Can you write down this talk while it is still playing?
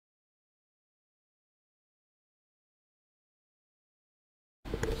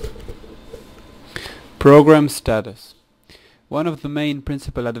Program status. One of the main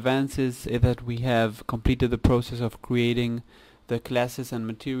principal advances is that we have completed the process of creating the classes and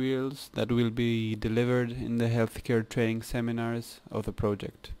materials that will be delivered in the healthcare training seminars of the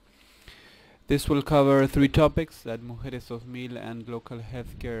project. This will cover 3 topics that Mujeres 2000 and local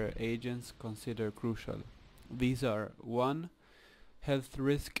healthcare agents consider crucial. These are 1. Health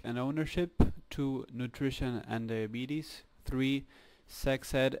risk and ownership, 2. Nutrition and diabetes, 3.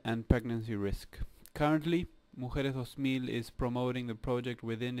 Sex ed and pregnancy risk. Currently, Mujeres 2000 is promoting the project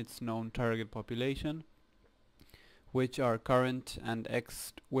within its known target population, which are current and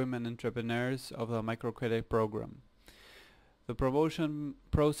ex-women entrepreneurs of the microcredit program. The promotion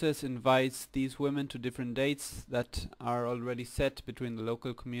process invites these women to different dates that are already set between the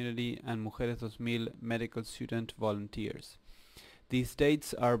local community and Mujeres 2000 medical student volunteers. These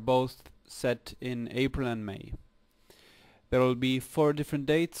dates are both set in April and May. There will be 4 different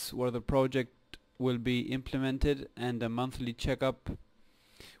dates where the project will be implemented, and a monthly checkup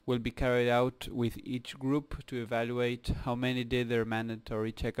will be carried out with each group to evaluate how many did their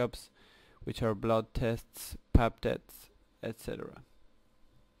mandatory checkups, which are blood tests, pap tests, etc.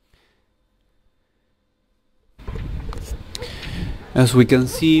 As we can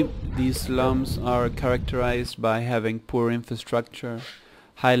see, these slums are characterized by having poor infrastructure,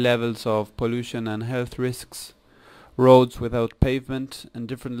 high levels of pollution and health risks, roads without pavement, and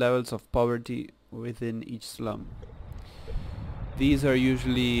different levels of poverty within each slum. These are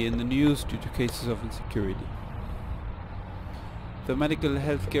usually in the news due to cases of insecurity. The medical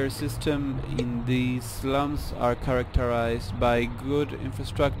healthcare system in these slums are characterized by good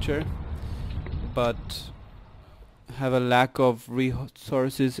infrastructure, but have a lack of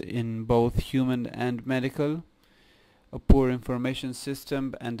resources in both human and medical, a poor information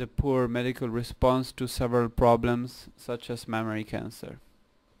system, and a poor medical response to several problems such as mammary cancer.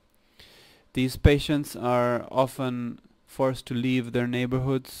 These patients are often forced to leave their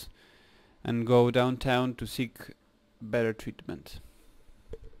neighborhoods and go downtown to seek better treatment.